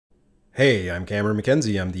Hey, I'm Cameron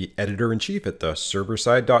McKenzie. I'm the editor-in-chief at the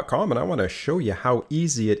serverside.com, and I want to show you how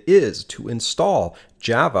easy it is to install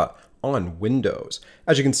Java on Windows.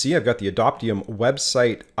 As you can see, I've got the Adoptium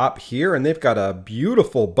website up here, and they've got a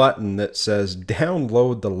beautiful button that says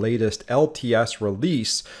download the latest LTS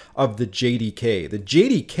release of the JDK. The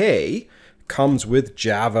JDK comes with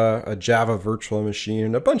Java, a Java virtual machine,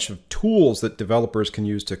 and a bunch of tools that developers can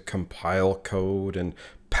use to compile code and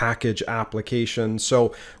package applications.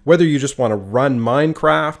 So whether you just want to run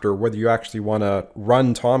Minecraft or whether you actually want to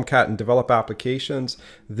run Tomcat and develop applications,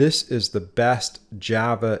 this is the best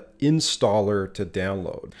Java installer to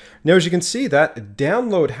download. Now, as you can see, that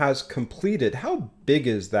download has completed. How big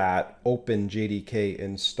is that OpenJDK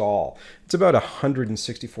install? It's about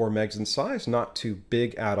 164 megs in size, not too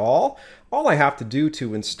big at all. All I have to do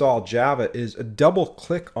to install Java is double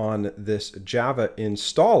click on this Java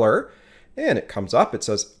installer, and it comes up. It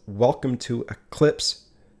says, welcome to Eclipse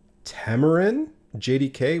Temurin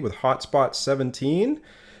JDK with Hotspot 17.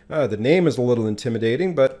 The name is a little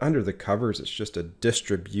intimidating, but under the covers, it's just a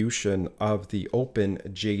distribution of the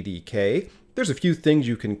OpenJDK. There's a few things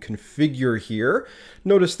you can configure here.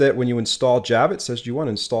 Notice that when you install Java, it says, do you want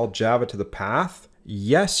to install Java to the path?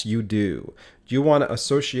 Yes, you do. Do you want to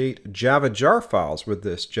associate Java jar files with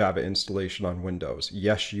this Java installation on Windows?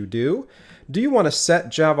 Yes, you do. Do you want to set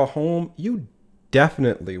Java home? You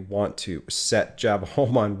definitely want to set Java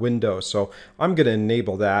home on Windows, so I'm going to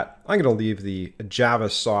enable that. I'm going to leave the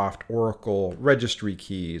JavaSoft Oracle registry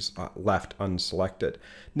keys left unselected.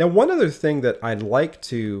 Now, one other thing that I'd like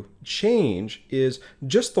to change is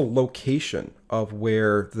just the location of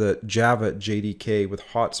where the Java JDK with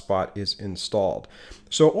Hotspot is installed.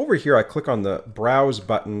 So over here, I click on the Browse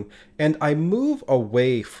button, and I move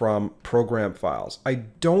away from program files. I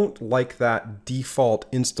don't like that default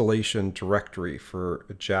installation directory for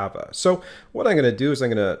Java. So what I'm going to do is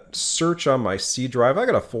I'm going to search on my C drive. I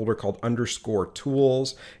got a folder called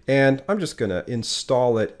 _tools, and I'm just going to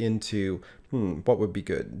install it into what would be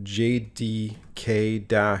good?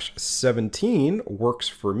 JDK-17 works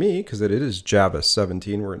for me because it is Java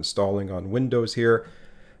 17 we're installing on Windows here.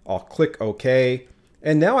 I'll click OK.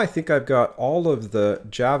 And now I think I've got all of the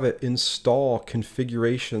Java install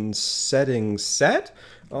configuration settings set.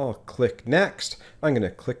 I'll click Next. I'm going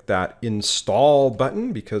to click that Install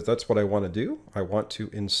button because that's what I want to do. I want to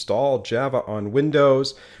install Java on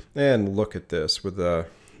Windows. And look at this with a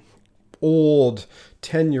old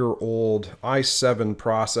 10-year-old i7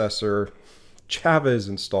 processor. Java is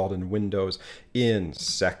installed in Windows in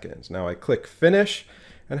seconds. Now I click Finish.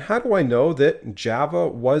 And how do I know that Java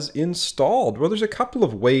was installed? Well, there's a couple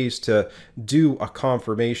of ways to do a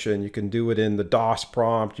confirmation. You can do it in the DOS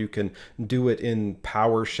prompt. You can do it in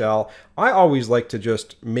PowerShell. I always like to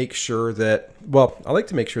just make sure that, I like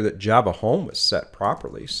to make sure that Java Home was set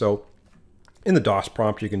properly. So in the DOS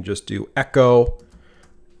prompt, you can just do echo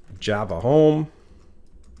Java Home.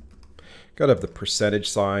 Got to have the percentage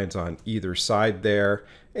signs on either side there,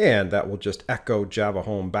 and that will just echo Java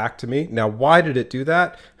Home back to me. Now, why did it do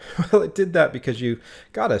that? Well, it did that because you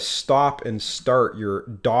got to stop and start your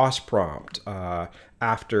DOS prompt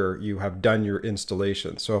after you have done your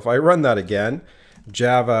installation. So if I run that again,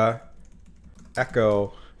 Java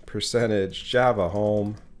echo percentage Java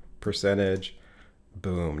Home percentage,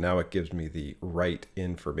 boom, now it gives me the right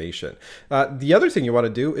information. The other thing you want to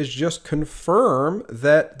do is just confirm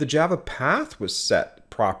that the Java path was set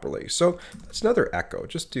properly. So that's another echo.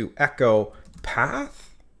 Just do echo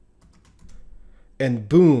path, and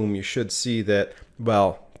boom, you should see that,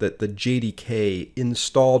 that the JDK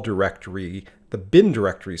install directory, the bin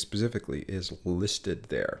directory specifically, is listed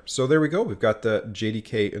there. So there we go. We've got the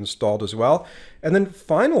JDK installed as well. And then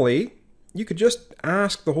finally, you could just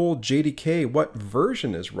ask the whole JDK what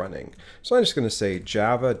version is running. So I'm just going to say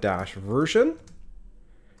java-version.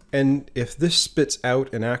 And if this spits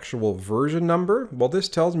out an actual version number, well, this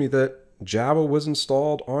tells me that Java was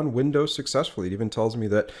installed on Windows successfully. It even tells me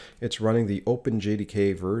that it's running the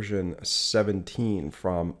OpenJDK version 17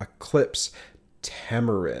 from Eclipse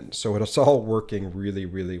Temurin. So it's all working really,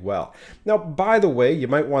 really well. Now, by the way, you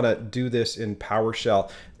might want to do this in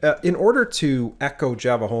PowerShell. In order to echo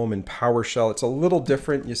Java Home in PowerShell, it's a little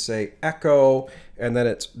different. You say echo, and then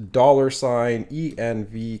it's $env: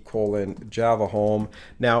 Java Home.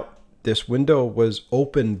 Now, this window was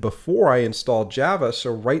open before I installed Java,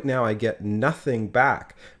 so right now I get nothing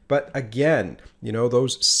back. But again, you know,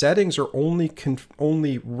 those settings are only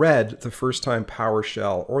read the first time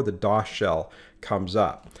PowerShell or the DOS shell comes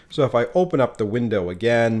up. So if I open up the window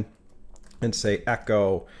again and say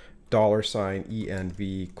echo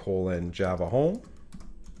 $env: Java Home,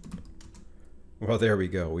 well, there we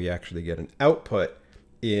go. We actually get an output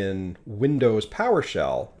in Windows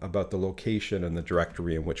PowerShell about the location and the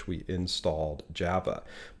directory in which we installed Java.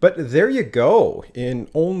 But there you go. In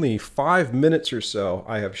only 5 minutes or so,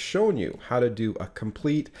 I have shown you how to do a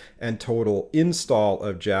complete and total install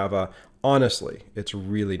of Java. Honestly, it's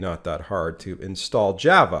really not that hard to install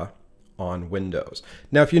Java on Windows.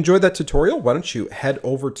 Now, if you enjoyed that tutorial, why don't you head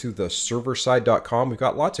over to the serverside.com. We've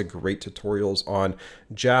got lots of great tutorials on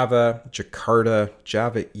Java, Jakarta,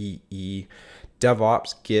 Java EE,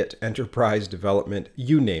 DevOps, Git, enterprise development,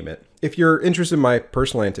 you name it. If you're interested in my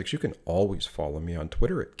personal antics, you can always follow me on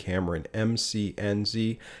Twitter at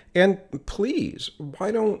CameronMCNZ. And please,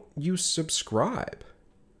 why don't you subscribe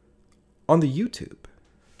on the YouTube?